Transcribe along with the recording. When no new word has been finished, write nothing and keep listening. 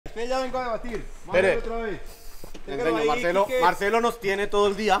Usted ya vengo a debatir. Espere. Otra vez. Enseño, Marcelo nos tiene todo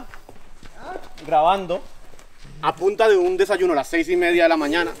el día grabando a punta de un desayuno a las 6:30 de la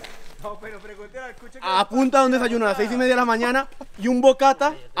mañana. No, pero pregúntale al escucha que... A punta de un desayuno a las 6:30 de la mañana y un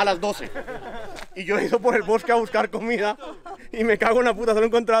bocata a las 12. Y yo he ido por el bosque a buscar comida y me cago en la puta, solo he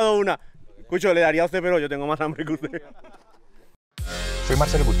encontrado una. Escucho, le daría a usted, pero yo tengo más hambre que usted. Soy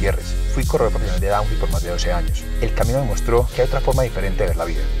Marcelo Gutiérrez, fui corredor profesional de downhill por más de 12 años. El camino me mostró que hay otra forma diferente de ver la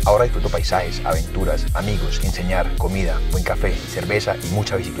vida. Ahora disfruto paisajes, aventuras, amigos, enseñar, comida, buen café, cerveza y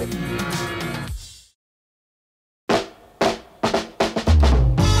mucha bicicleta.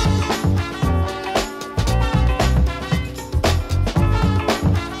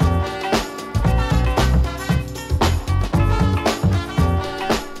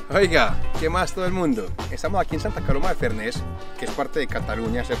 Oiga, ¿qué más todo el mundo? Estamos aquí en Santa Coloma de Farners, que es parte de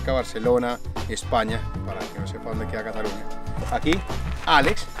Cataluña, cerca de Barcelona, España, para que no sepa dónde queda Cataluña. Aquí,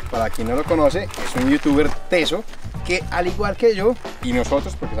 Alex, para quien no lo conoce, es un youtuber teso que, al igual que yo y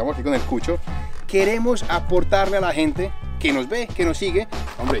nosotros, porque estamos aquí con el Cucho, queremos aportarle a la gente que nos ve, que nos sigue.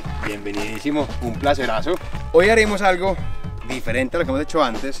 Hombre, bienvenidísimo, un placerazo. Hoy haremos algo diferente a lo que hemos hecho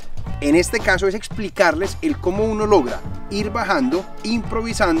antes. En este caso es explicarles el cómo uno logra ir bajando,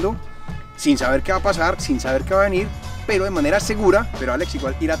 improvisando, sin saber qué va a pasar, sin saber qué va a venir, pero de manera segura. Pero Alex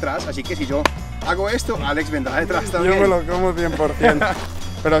igual ir atrás, así que si yo hago esto, Alex vendrá detrás también. Yo me lo como 100%.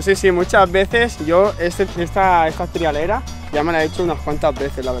 Pero sí, muchas veces yo esta trialera ya me la he hecho unas cuantas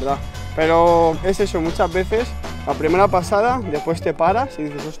veces, la verdad. Pero es eso, muchas veces, la primera pasada, después te paras y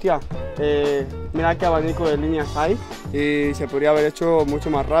dices, hostia, mira qué abanico de líneas hay y se podría haber hecho mucho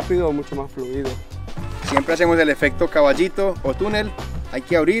más rápido o mucho más fluido. Siempre hacemos el efecto caballito o túnel, hay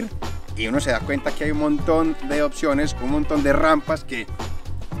que abrir y uno se da cuenta que hay un montón de opciones, un montón de rampas que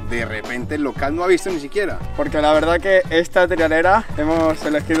de repente el local no ha visto ni siquiera. Porque la verdad que esta trialera hemos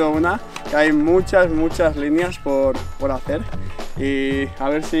elegido una, que hay muchas líneas por hacer. Y a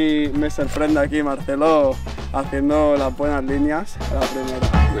ver si me sorprende aquí Marcelo haciendo las buenas líneas a la primera.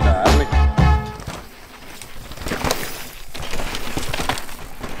 Pues a darle.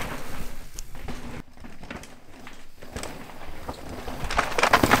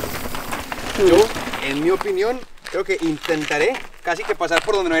 Yo, en mi opinión, creo que intentaré casi que pasar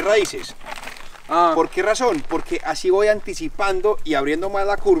por donde no hay raíces. ¿Por qué razón? Porque así voy anticipando y abriendo más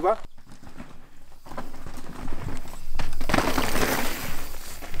la curva.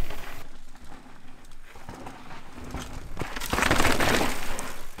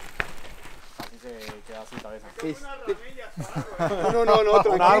 No,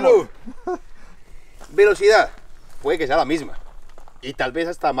 tranquilo. Velocidad, puede que sea la misma y tal vez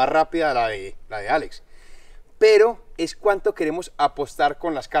hasta más rápida la de Alex, pero es cuánto queremos apostar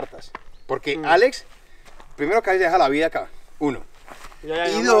con las cartas, porque Alex, primero que se deja la vida acá, uno,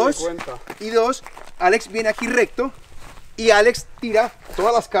 y dos, Alex viene aquí recto y Alex tira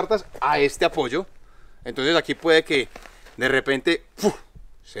todas las cartas a este apoyo, entonces aquí puede que de repente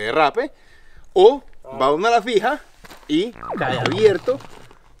se derrape o va una a la fija y cae abierto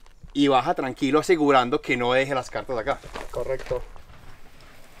y baja tranquilo asegurando que no deje las cartas acá. Correcto.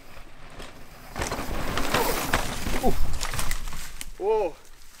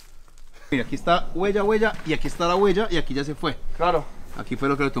 Mira, aquí está huella y aquí está la huella y aquí ya se fue. Claro. Aquí fue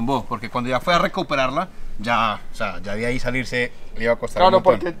lo que lo tumbó, porque cuando ya fue a recuperarla, ya de ahí salirse le iba a costar un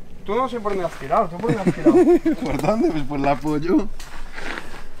montón. Porque tú no sé por dónde has tirado, ¿tú por dónde has tirado? ¿Por dónde? Pues por el apoyo.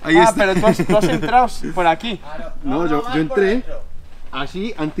 Ahí está. Pero tú has entrado por aquí. No, yo entré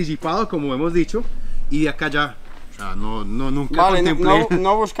así, anticipado, como hemos dicho, y de acá ya, o sea, nunca contemplé.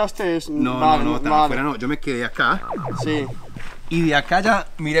 No buscaste eso. No, afuera no, yo me quedé acá. Sí. Y de acá ya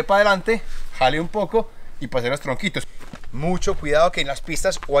miré para adelante, jalé un poco y pasé los tronquitos. Mucho cuidado que en las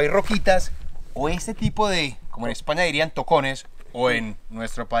pistas o hay roquitas o este tipo de, como en España dirían tocones, o en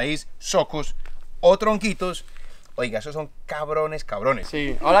nuestro país socos o tronquitos. Oiga, esos son cabrones.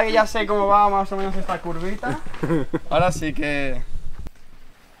 Sí, ahora que ya sé cómo va más o menos esta curvita, ahora sí que...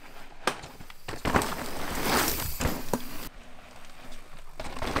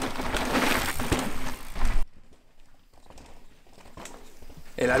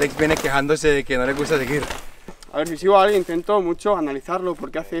 El Alex viene quejándose de que no le gusta seguir. A ver, si sigo a alguien intento mucho analizarlo, por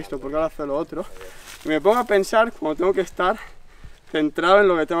qué hace esto, por qué ahora hace lo otro. Y me pongo a pensar cuando tengo que estar centrado en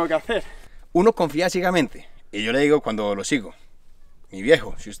lo que tengo que hacer. Uno confía ciegamente. Y yo le digo cuando lo sigo, mi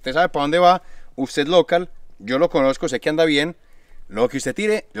viejo, si usted sabe para dónde va, usted es local, yo lo conozco, sé que anda bien, lo que usted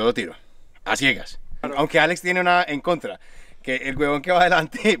tire, yo lo tiro, a ciegas. Claro. Aunque Alex tiene una en contra, que el huevón que va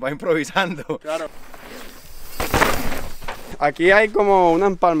adelante va improvisando. Claro. Aquí hay como una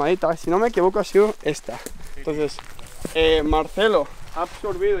empalmadita, si no me equivoco ha sido esta. Entonces, Marcelo ha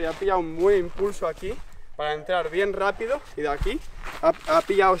absorbido y ha pillado un buen impulso aquí para entrar bien rápido, y de aquí ha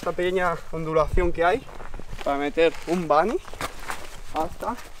pillado esta pequeña ondulación que hay para meter un bunny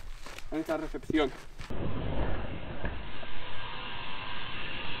hasta esta recepción.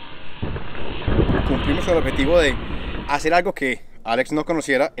 Cumplimos con el objetivo de hacer algo que Alex no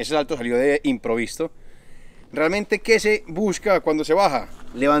conociera. Ese salto salió de improviso. Realmente, ¿qué se busca cuando se baja?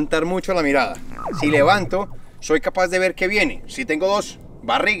 Levantar mucho la mirada. Si levanto, soy capaz de ver qué viene. Si tengo dos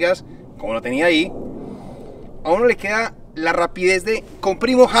barrigas, como lo tenía ahí, a uno le queda la rapidez de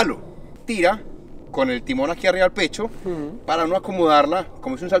comprimo, jalo, tira con el timón aquí arriba al pecho, para no acomodarla.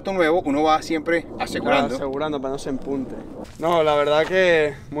 Como es un salto nuevo, uno va siempre asegurando. Asegurando para no se empunte. No, la verdad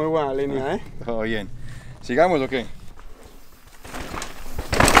que muy buena línea, ¿eh? Todo bien. ¿Sigamos o qué?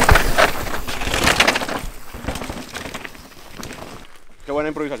 Qué buena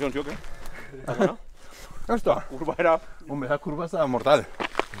improvisación, ¿sí o qué? ¿Cómo está? La curva era... Hombre, esa curva estaba mortal.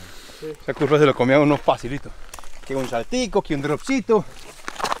 Sí. Esa curva se lo comía a uno facilito. Que un saltico, que un dropcito.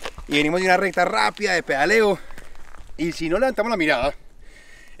 Y venimos de una recta rápida de pedaleo. Y si no levantamos la mirada,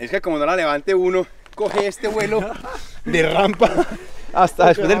 es que como no la levante uno, coge este vuelo de rampa hasta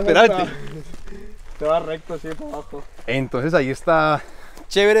después del peralte. Te va recto, sí, para abajo. Entonces ahí está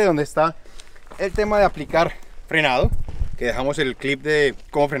chévere donde está el tema de aplicar frenado, que dejamos el clip de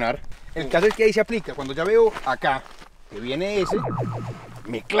cómo frenar. El caso es que ahí se aplica. Cuando ya veo acá que viene ese,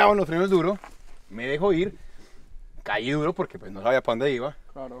 me clavo en los frenos duros, me dejo ir, caí duro porque pues no sabía para dónde iba.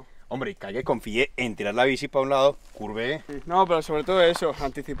 Claro. Hombre, cagué, confié en tirar la bici para un lado, curvé. Sí. No, pero sobre todo eso,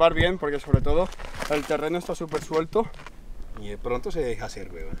 anticipar bien, porque sobre todo el terreno está súper suelto. Y de pronto se deja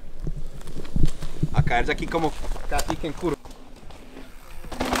hacer, weón. A caerse aquí como casi que en curva.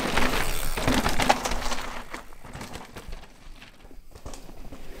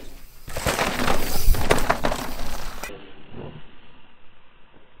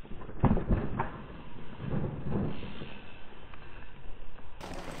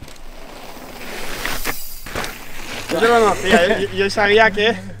 Yo lo conocía, yo sabía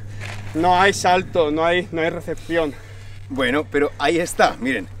que no hay salto, no hay recepción. Bueno, pero ahí está,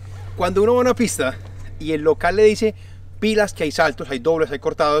 miren. Cuando uno va a una pista y el local le dice pilas que hay saltos, hay dobles, hay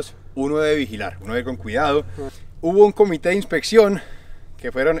cortados, uno debe vigilar, uno debe ir con cuidado. Hubo un comité de inspección,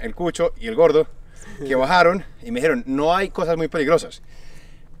 que fueron el Cucho y el Gordo, que bajaron y me dijeron, no hay cosas muy peligrosas.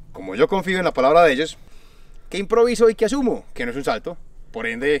 Como yo confío en la palabra de ellos, ¿qué improviso y qué asumo? Que no es un salto. Por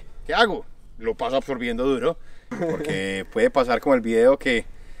ende, ¿qué hago? Lo paso absorbiendo duro, porque puede pasar como el video que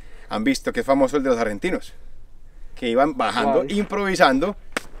han visto, que es famoso, el de los argentinos, que iban bajando, improvisando.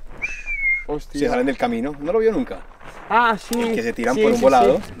 Hostia. Se salen del camino. ¿No lo vio nunca? Ah, sí. El que se tiran sí, por un sí,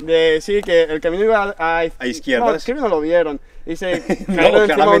 volado. Sí. Sí, que el camino iba a izquierdas. No, es que no lo vieron. Y se No, cayeron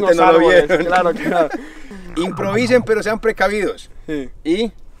encima de unos claramente no lo árboles. vieron. Claro, claro. Improvisen, pero sean precavidos. Sí.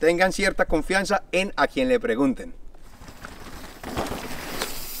 Y tengan cierta confianza en a quien le pregunten.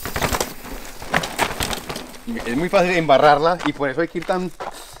 Es muy fácil embarrarla y por eso hay que ir tan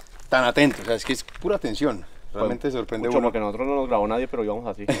atentos. O sea, es que es pura atención. Realmente Pues, sorprende mucho uno. porque nosotros no nos grabó nadie, pero íbamos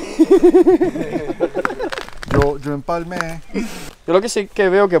así. Yo empalmé. Yo lo que sí que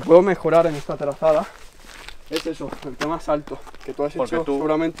veo que puedo mejorar en esta trazada es eso, el tema salto. Que tú has Porque hecho tú-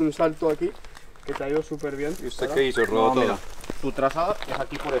 seguramente un salto aquí que te ha ido súper bien. ¿Y usted ¿verdad? qué hizo? No, Rodó todo. mira, tu trazada es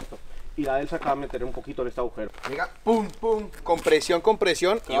aquí por esto. Y la de él se acaba de meter un poquito en este agujero. Llega, pum, pum, compresión,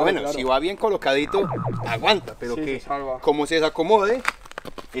 compresión. Y Claro, bueno, claro. si va bien colocadito, aguanta. Pero Sí, que se salva. como se desacomode,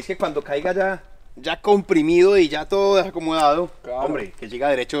 es que cuando caiga ya comprimido y ya todo desacomodado, Claro. hombre, que llega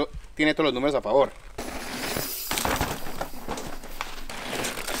derecho, tiene todos los números a favor.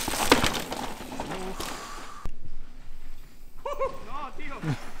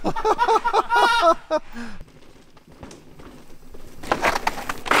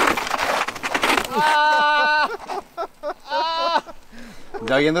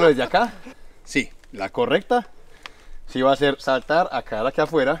 ¿Ya viéndolo desde acá? Sí, la correcta sí va a ser saltar a quedar aquí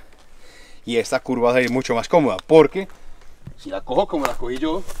afuera, y esta curva va a ir mucho más cómoda, porque si la cojo como la cogí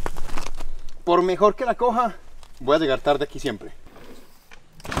yo, por mejor que la coja, voy a llegar tarde aquí siempre.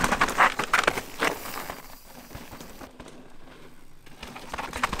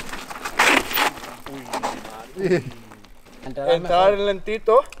 Entrar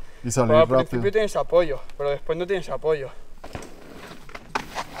lentito, Y salir pero al rápido. principio tienes apoyo, pero después no tienes apoyo.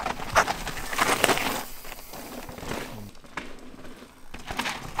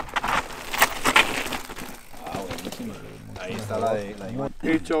 Ahí está la de He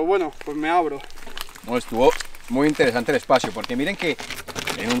dicho, bueno, pues me abro. No, estuvo muy interesante el espacio, porque miren que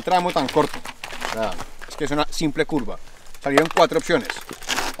en un tramo tan corto, o sea, es que es una simple curva, salieron 4 opciones.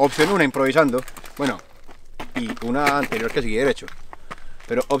 Opción 1, improvisando, bueno, y una anterior que seguí derecho.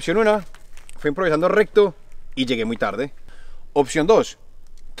 Pero opción 1, fue improvisando recto y llegué muy tarde. Opción 2,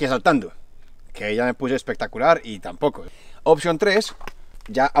 que saltando, que ahí ya me puse espectacular y tampoco. Opción 3,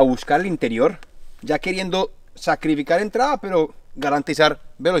 ya a buscar el interior, ya queriendo sacrificar entrada, pero garantizar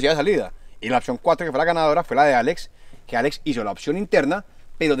velocidad de salida. Y la opción 4, que fue la ganadora, fue la de Alex, que Alex hizo la opción interna,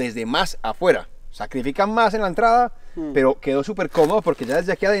 pero desde más afuera. Sacrifican más en la entrada, pero quedó súper cómodo porque ya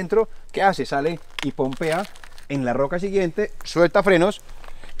desde aquí adentro, ¿qué hace? Sale y pompea en la roca siguiente, suelta frenos,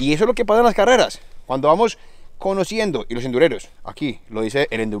 y eso es lo que pasa en las carreras. Cuando vamos conociendo, y los endureros, aquí lo dice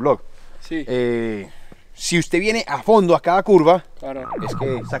el endublog, Sí. Si usted viene a fondo a cada curva, Claro. es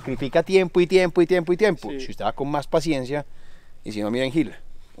que sacrifica tiempo y tiempo y tiempo y tiempo. Sí. Si usted va con más paciencia, y si no, miren Gil,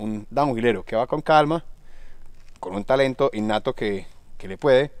 un downhillero que va con calma, con un talento innato que le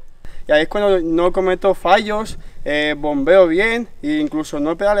puede. Y ahí es cuando no cometo fallos, bombeo bien, e incluso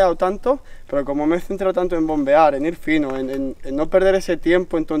no he pedaleado tanto, pero como me he centrado tanto en bombear, en ir fino, en no perder ese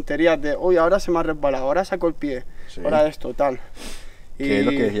tiempo en tonterías de, uy, ahora se me ha resbalado, ahora saco el pie, Sí. ahora esto, tal. Que es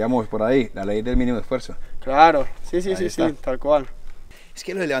lo que decíamos por ahí, la ley del mínimo esfuerzo. Claro, sí, Ahí está. tal cual. Es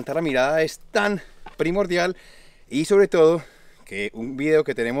que lo de levantar la mirada es tan primordial, y sobre todo que un video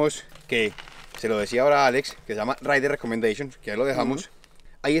que tenemos, que se lo decía ahora a Alex, que se llama Rider Recommendation, que ya lo dejamos.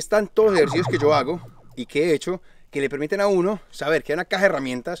 Ahí están todos los ejercicios que yo hago y que he hecho, que le permiten a uno saber que hay una caja de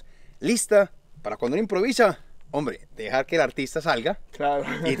herramientas lista para cuando uno improvisa, hombre, dejar que el artista salga Claro.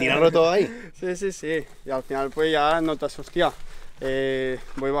 y tirarlo todo ahí. Sí. Y al final pues ya notas, hostia,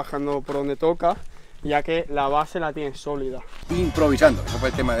 voy bajando por donde toca, ya que la base la tienes sólida. Improvisando, eso fue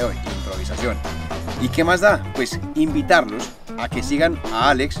el tema de hoy, improvisación. ¿Y qué más da? Pues invitarlos a que sigan a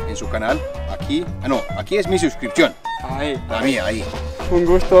Alex en su canal. Aquí, aquí es mi suscripción, Ahí. la mía, ahí. Un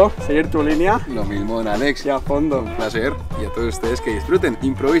gusto seguir tu línea Lo mismo, don Alex. y a fondo. Un placer, y a todos ustedes que disfruten,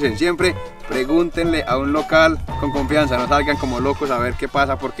 improvisen siempre, pregúntenle a un local con confianza, no salgan como locos a ver qué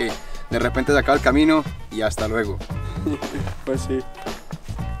pasa porque de repente se acaba el camino y hasta luego. Pues sí.